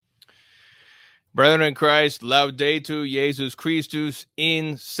Brethren in Christ, Laudetur Jesus Christus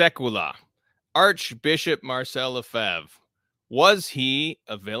in Secula. Archbishop Marcel Lefebvre. Was he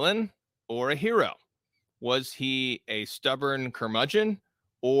a villain or a hero? Was he a stubborn curmudgeon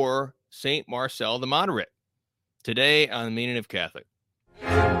or Saint Marcel the Moderate? Today on The Meaning of Catholic.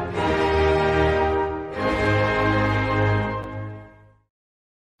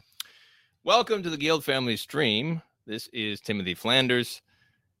 Welcome to the Guild Family Stream. This is Timothy Flanders,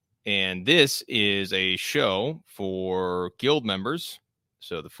 and this is a show for Guild members.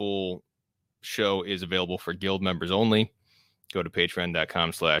 So the full show is available for Guild members only. Go to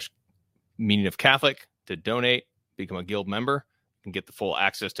patreon.com/meaningofcatholic to donate, become a Guild member, and get the full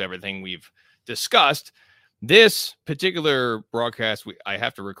access to everything we've discussed. This particular broadcast, I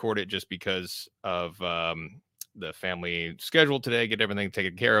have to record it just because of the family schedule today, get everything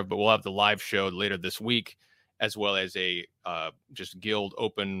taken care of, but we'll have the live show later this week, as well as a just Guild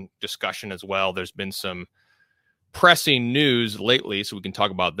open discussion as well. There's been some pressing news lately, so we can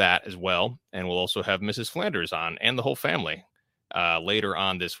talk about that as well. And we'll also have Mrs. Flanders on and the whole family later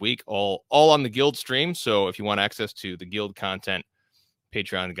on this week, all on the Guild stream. So if you want access to the Guild content,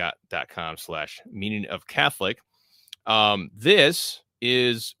 patreon.com/meaningofcatholic. This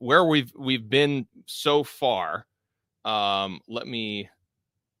is where we've been so far. Let me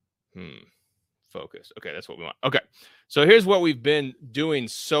focus. Okay, that's what we want. Okay, so here's what we've been doing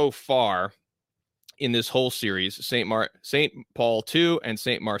so far in this whole series: Saint Paul II and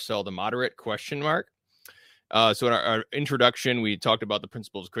Saint Marcel the Moderate ? So in our introduction, we talked about the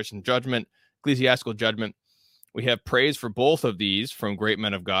principles of Christian judgment, ecclesiastical judgment. We have praise for both of these from great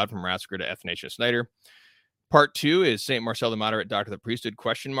men of God, from Ratzinger to Athanasius Schneider. Part 2 is Saint Marcel the Moderate, Doctor of the Priesthood ?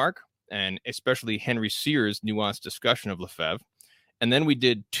 And especially Henry Sears' nuanced discussion of Lefebvre. And then we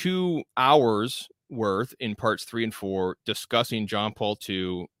did 2 hours worth in parts 3 and 4 discussing John Paul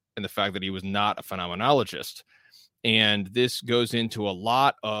II and the fact that he was not a phenomenologist. And this goes into a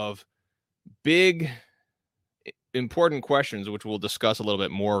lot of big, important questions, which we'll discuss a little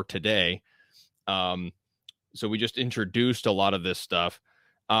bit more today. So we just introduced a lot of this stuff.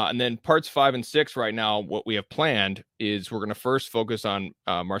 And then parts 5 and 6 right now, what we have planned is we're going to first focus on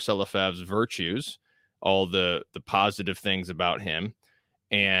Marcel Lefebvre's virtues, all the positive things about him.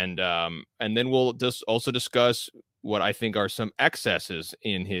 And then we'll just also discuss what I think are some excesses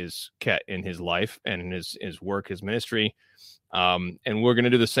in his life and in his work, his ministry. And we're going to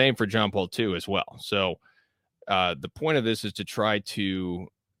do the same for John Paul II as well. So the point of this is to try to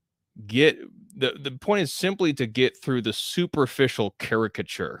get the point is simply to get through the superficial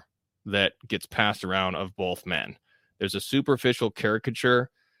caricature that gets passed around of both men. There's a superficial caricature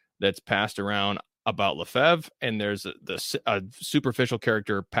that's passed around about Lefebvre, and there's a superficial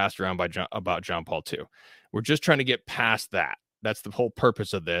character passed around about John Paul II. We're just trying to get past that. That's the whole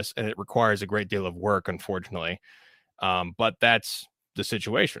purpose of this, and it requires a great deal of work, unfortunately. But that's the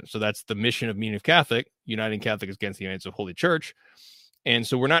situation. So that's the mission of Meaning of Catholic, uniting Catholics against the unions of Holy Church. And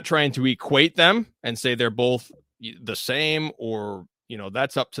so we're not trying to equate them and say they're both the same, or,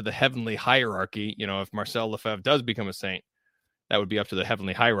 that's up to the heavenly hierarchy. If Marcel Lefebvre does become a saint, that would be up to the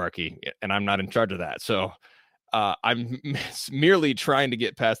heavenly hierarchy, and I'm not in charge of that. So I'm merely trying to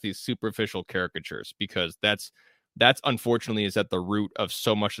get past these superficial caricatures, because that's unfortunately is at the root of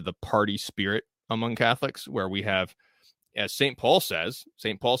so much of the party spirit among Catholics, where we have, as St. Paul says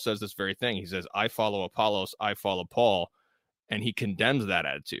this very thing. He says, I follow Apollos, I follow Paul. And he condemns that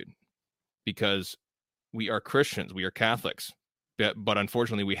attitude, because we are Christians, we are Catholics. But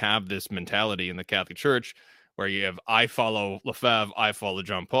unfortunately, we have this mentality in the Catholic Church where you have, I follow Lefebvre, I follow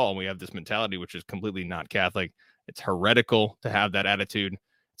John Paul. And we have this mentality which is completely not Catholic. It's heretical to have that attitude.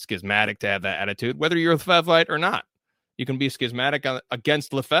 It's schismatic to have that attitude, whether you're a Lefebvrite or not. You can be schismatic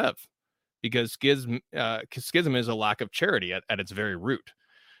against Lefebvre, because schism is a lack of charity at its very root.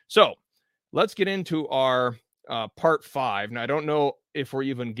 So let's get into our part 5. Now, I don't know if we're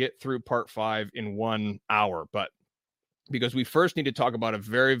even get through part 5 in 1 hour, but because we first need to talk about a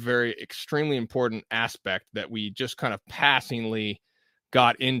very, very extremely important aspect that we just kind of passingly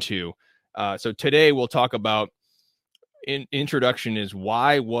got into. So today we'll talk about, introduction is,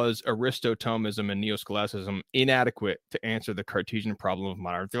 why was Aristotelism and Neo-Scholasticism inadequate to answer the Cartesian problem of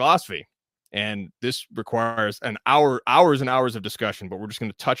modern philosophy? And this requires hours and hours of discussion, but we're just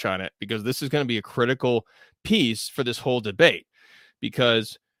going to touch on it because this is going to be a critical piece for this whole debate,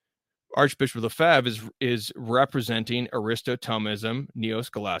 because Archbishop Lefebvre is representing Aristotelism,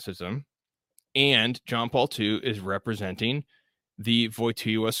 Neo-Scholasticism, and John Paul II is representing the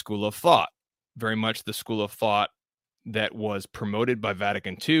Wojtyła school of thought, very much the school of thought that was promoted by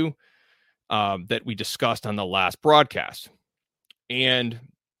Vatican II, that we discussed on the last broadcast. And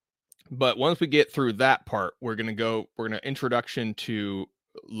But once we get through that part, we're going to introduction to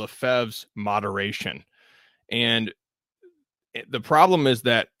Lefebvre's moderation. And the problem is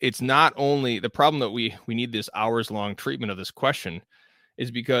that it's not only the problem that we need this hours-long treatment of this question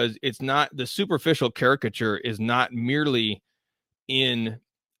is because it's not the superficial caricature is not merely in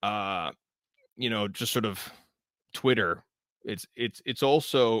just sort of Twitter. It's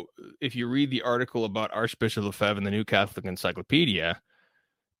also, if you read the article about Archbishop Lefebvre in the New Catholic Encyclopedia,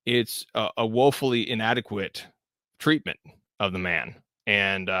 it's a woefully inadequate treatment of the man,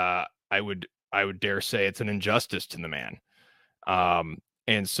 and I would dare say it's an injustice to the man.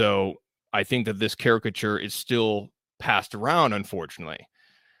 And so I think that this caricature is still passed around, unfortunately,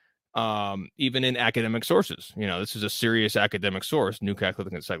 even in academic sources. This is a serious academic source, New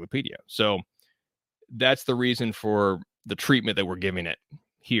Catholic Encyclopedia. So that's the reason for the treatment that we're giving it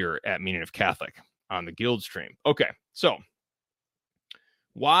here at Meaning of Catholic on the Guild stream. Okay, so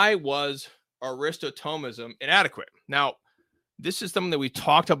why was Aristotomism inadequate? Now, this is something that we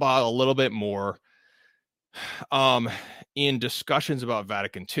talked about a little bit more in discussions about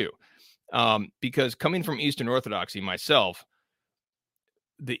Vatican II, because coming from Eastern Orthodoxy myself,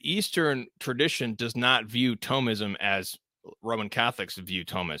 the Eastern tradition does not view Thomism as Roman Catholics view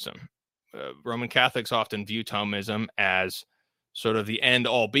Thomism. Roman Catholics often view Thomism as sort of the end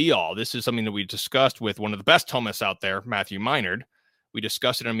all be all. This is something that we discussed with one of the best Thomists out there, Matthew Minard. We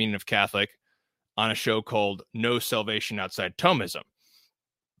discussed it on Meaning of Catholic on a show called No Salvation Outside Thomism.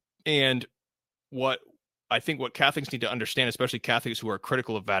 And what Catholics need to understand, especially Catholics who are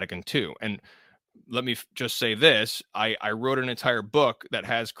critical of Vatican II, and let me just say this, I wrote an entire book that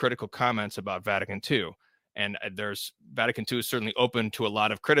has critical comments about Vatican II. And Vatican II is certainly open to a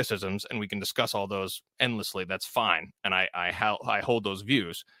lot of criticisms, and we can discuss all those endlessly. That's fine. And I hold those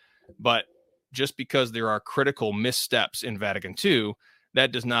views. But just because there are critical missteps in Vatican II,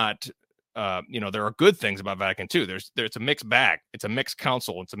 that does not, there are good things about Vatican II. It's a mixed bag. It's a mixed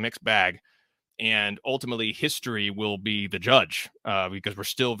council. It's a mixed bag. And ultimately, history will be the judge because we're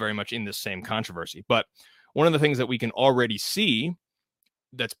still very much in this same controversy. But one of the things that we can already see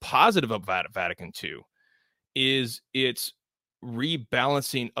that's positive about Vatican II is its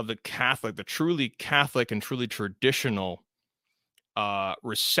rebalancing of the truly Catholic and truly traditional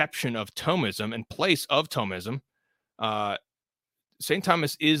reception of Thomism and place of Thomism. St.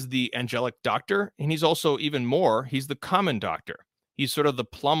 Thomas is the angelic doctor, and he's also he's the common doctor. He's sort of the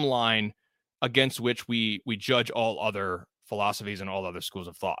plumb line against which we judge all other philosophies and all other schools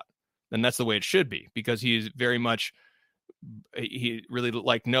of thought. And that's the way it should be, because he is very much, he really,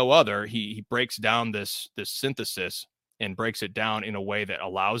 like no other, he breaks down this synthesis and breaks it down in a way that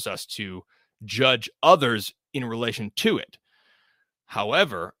allows us to judge others in relation to it.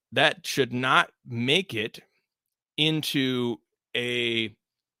 However, that should not make it into a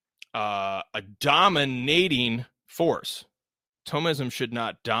dominating force. Thomism should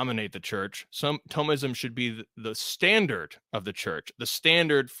not dominate the church. Thomism should be the standard of the church, the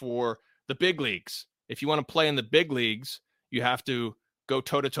standard for the big leagues. If you want to play in the big leagues, you have to go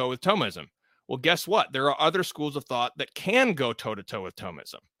toe-to-toe with Thomism. Well, guess what? There are other schools of thought that can go toe-to-toe with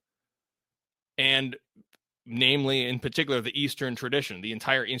Thomism. And namely, in particular, the Eastern tradition, the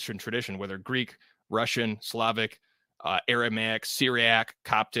entire Eastern tradition, whether Greek, Russian, Slavic, Aramaic, Syriac,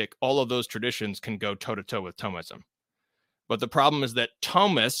 Coptic, all of those traditions can go toe-to-toe with Thomism. But the problem is that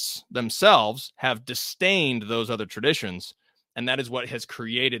Thomists themselves have disdained those other traditions, and that is what has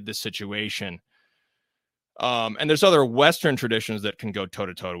created this situation. And there's other Western traditions that can go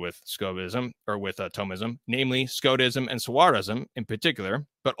toe-to-toe with Scotism or with Thomism, namely Scotism and Suarism in particular,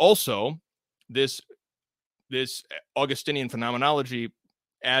 but also this Augustinian phenomenology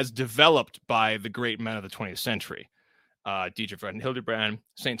as developed by the great men of the 20th century, Dietrich von Hildebrand,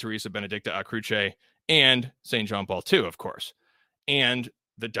 St. Teresa Benedicta a Croce, and St. John Paul II, of course, and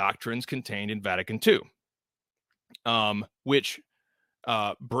the doctrines contained in Vatican II, which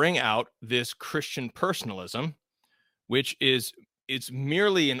bring out this Christian personalism, which it's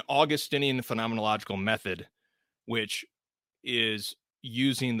merely an Augustinian phenomenological method, which is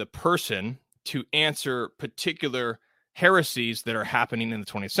using the person to answer particular heresies that are happening in the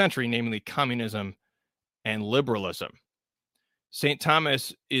 20th century, namely communism and liberalism. St.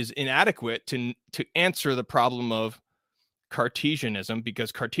 Thomas is inadequate to answer the problem of Cartesianism,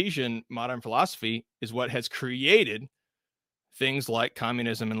 because Cartesian modern philosophy is what has created things like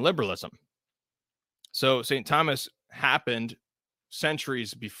communism and liberalism. So St. Thomas happened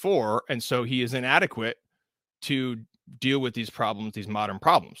centuries before, and so he is inadequate to deal with these problems, these modern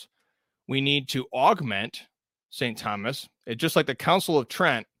problems. We need to augment St. Thomas, just like the Council of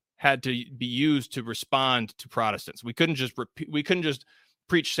Trent had to be used to respond to Protestants. We couldn't just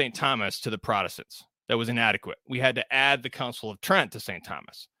preach St. Thomas to the Protestants. That was inadequate. We had to add the Council of Trent to St.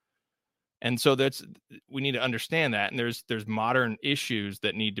 Thomas. And so we need to understand that. And there's modern issues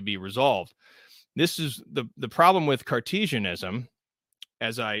that need to be resolved. This is the problem with Cartesianism,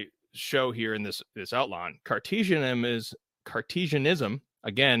 as I show here in this outline. Cartesianism,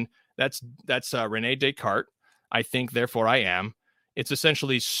 again, that's Rene Descartes. I think, therefore I am. It's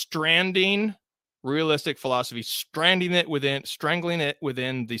essentially stranding realistic philosophy, strangling it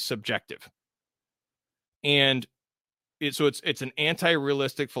within the subjective. And it's an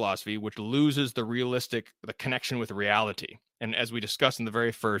anti-realistic philosophy which loses the connection with reality. And as we discussed in the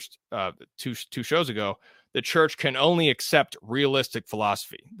very first two shows ago, the church can only accept realistic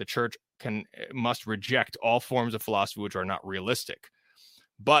philosophy. The church must reject all forms of philosophy which are not realistic.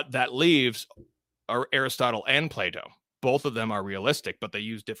 But that leaves Aristotle and Plato. Both of them are realistic, but they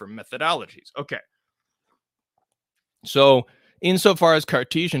use different methodologies. Okay. So insofar as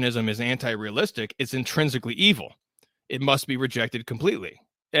Cartesianism is anti-realistic, it's intrinsically evil. It must be rejected completely.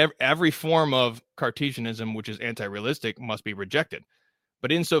 Every form of Cartesianism which is anti-realistic must be rejected.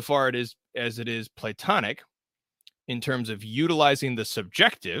 But insofar as it is Platonic, in terms of utilizing the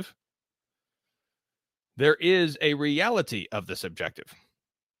subjective, there is a reality of the subjective.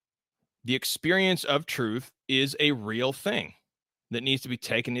 The experience of truth is a real thing that needs to be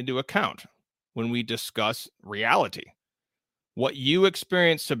taken into account when we discuss reality. What you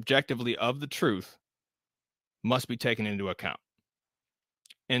experience subjectively of the truth must be taken into account.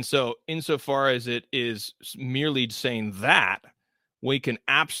 And so insofar as it is merely saying that,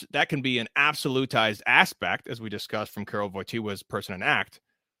 that can be an absolutized aspect, as we discussed from Karol Wojtyła's Person and Act.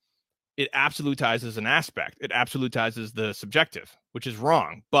 It absolutizes an aspect. It absolutizes the subjective, which is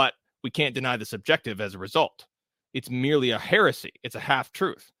wrong, but we can't deny the subjective as a result. It's merely a heresy. It's a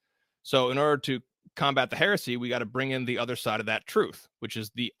half-truth. So in order to combat the heresy, we got to bring in the other side of that truth, which is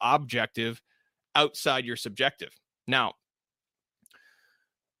the objective outside your subjective. Now,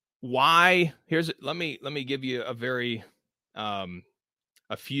 why? Let me give you a very a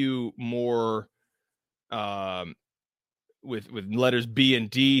few more with letters B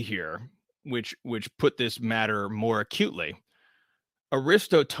and D here, which put this matter more acutely.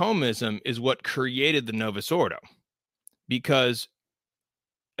 Aristotomism is what created the Novus Ordo, because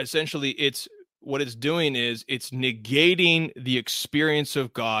essentially it's doing is it's negating the experience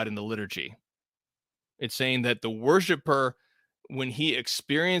of God in the liturgy. It's saying that the worshiper, when he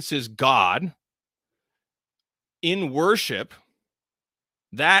experiences God in worship,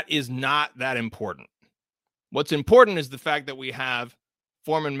 that is not that important. What's important is the fact that we have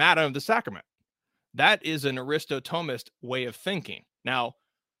form and matter of the sacrament. That is an Aristotomist way of thinking. Now,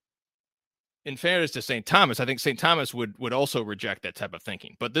 in fairness to St. Thomas, I think St. Thomas would also reject that type of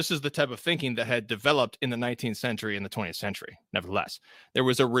thinking. But this is the type of thinking that had developed in the 19th century and the 20th century. Nevertheless, there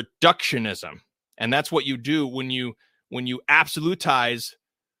was a reductionism. And that's what you do when you absolutize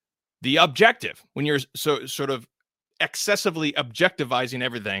the objective. When you're sort of excessively objectivizing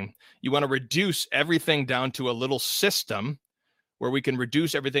everything, you want to reduce everything down to a little system where we can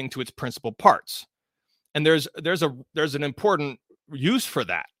reduce everything to its principal parts. And there's an important use for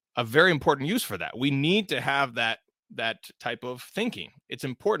that, a very important use for that. We need to have that type of thinking. It's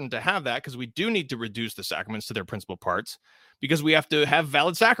important to have that because we do need to reduce the sacraments to their principal parts, because we have to have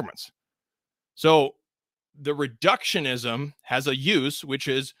valid sacraments. So the reductionism has a use, which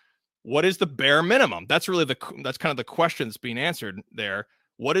is, what is the bare minimum? That's really that's kind of the question that's being answered there.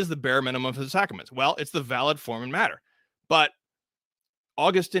 What is the bare minimum for the sacraments? Well, it's the valid form and matter. But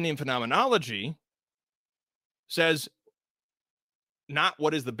Augustinian phenomenology says not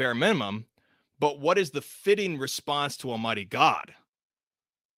what is the bare minimum, but what is the fitting response to Almighty God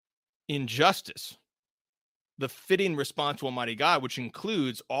in justice. The fitting response to Almighty God, which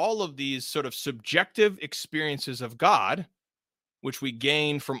includes all of these sort of subjective experiences of God, which we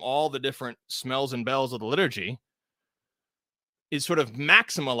gain from all the different smells and bells of the liturgy, it sort of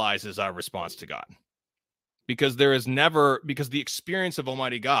maximalizes our response to God. Because the experience of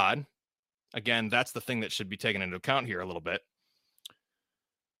Almighty God, again, that's the thing that should be taken into account here a little bit.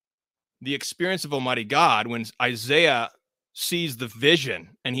 The experience of Almighty God, when Isaiah sees the vision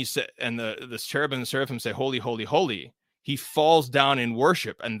and he said, and the cherubim and the seraphim say, "Holy, holy, holy," he falls down in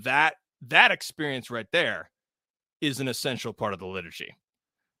worship. And that experience right there is an essential part of the liturgy.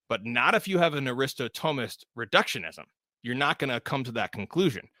 But not if you have an Aristotomist reductionism. You're not going to come to that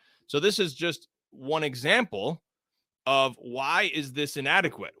conclusion. So this is just one example of why is this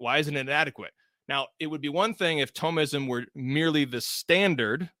inadequate? Why isn't it inadequate? Now, it would be one thing if Thomism were merely the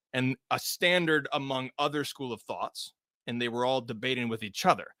standard and a standard among other school of thoughts, and they were all debating with each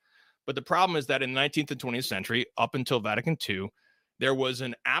other. But the problem is that in the 19th and 20th century, up until Vatican II, there was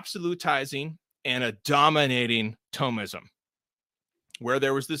an absolutizing and a dominating Thomism, where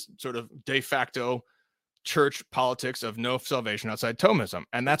there was this sort of de facto church politics of no salvation outside Thomism.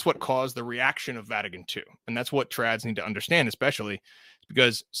 And that's what caused the reaction of Vatican II. And that's what trads need to understand, especially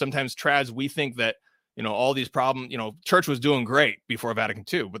because sometimes trads, we think that, all these problems, church was doing great before Vatican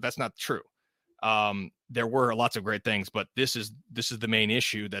II, but that's not true. There were lots of great things, but this is the main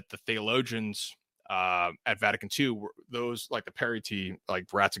issue that the theologians at Vatican II, were those like the Parity, like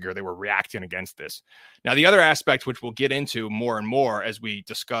Ratzinger, they were reacting against this. Now, the other aspect, which we'll get into more and more as we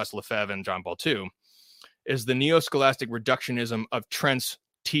discuss Lefebvre and John Paul II, is the neo-scholastic reductionism of Trent's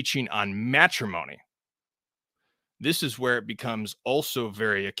teaching on matrimony. This is where it becomes also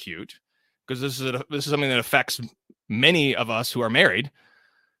very acute, because this is something that affects many of us who are married,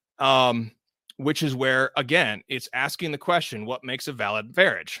 which is where, again, it's asking the question, what makes a valid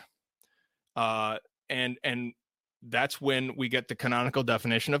marriage? And that's when we get the canonical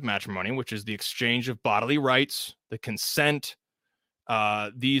definition of matrimony, which is the exchange of bodily rights, the consent,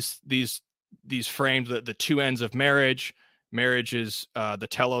 these frames, the two ends of marriage. Marriage is the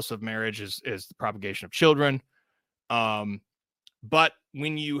telos of marriage is the propagation of children. But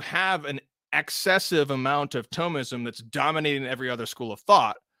when you have an excessive amount of Thomism that's dominating every other school of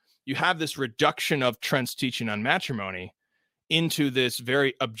thought, you have this reduction of Trent's teaching on matrimony into this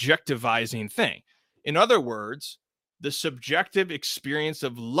very objectivizing thing. In other words, the subjective experience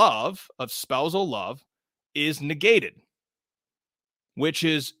of love, of spousal love, is negated, which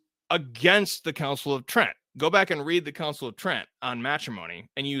is against the Council of Trent. Go back and read the Council of Trent on matrimony,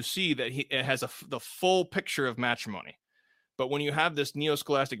 and you see that it has the full picture of matrimony. But when you have this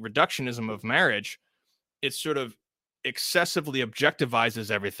neo-scholastic reductionism of marriage, it sort of excessively objectivizes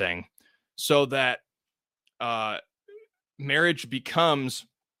everything so that marriage becomes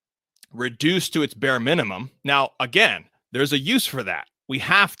reduced to its bare minimum. Now, again, there's a use for that. We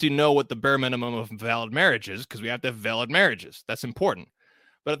have to know what the bare minimum of valid marriage is, because we have to have valid marriages. That's important.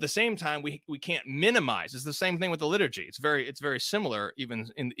 But at the same time, we can't minimize. It's the same thing with the liturgy. It's very similar, even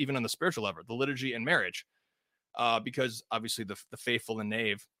on the spiritual level, the liturgy and marriage, because obviously the faithful and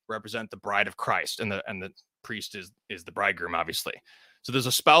knave represent the bride of Christ, and the priest is the bridegroom, obviously. So there's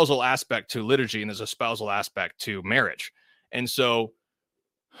a spousal aspect to liturgy, and there's a spousal aspect to marriage, and so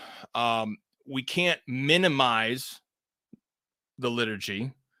we can't minimize the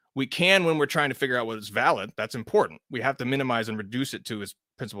liturgy. We can when we're trying to figure out what is valid. That's important. We have to minimize and reduce it to its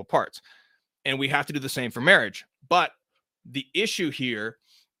principal parts. And we have to do the same for marriage. But the issue here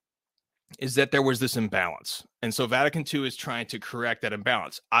is that there was this imbalance. And so Vatican II is trying to correct that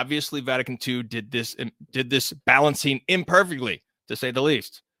imbalance. Obviously, Vatican II did this balancing imperfectly, to say the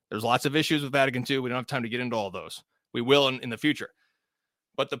least. There's lots of issues with Vatican II. We don't have time to get into all those. We will in the future.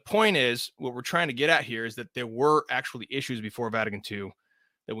 But the point is, what we're trying to get at here is that there were actually issues before Vatican II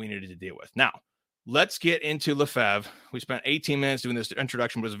that we needed to deal with. Now, let's get into Lefebvre. We spent 18 minutes doing this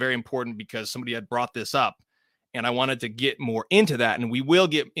introduction, but it was very important because somebody had brought this up, and I wanted to get more into that. And we will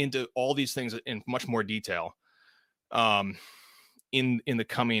get into all these things in much more detail in the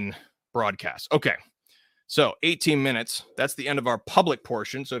coming broadcast. Okay, so 18 minutes. That's the end of our public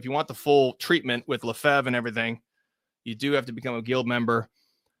portion. So if you want the full treatment with Lefebvre and everything, you do have to become a guild member.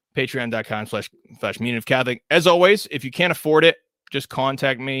 Patreon.com/Meaning of Catholic. As always, if you can't afford it, just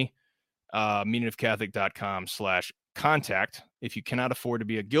contact me. meaningofcatholic.com/contact. If you cannot afford to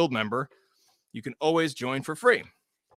be a guild member, you can always join for free.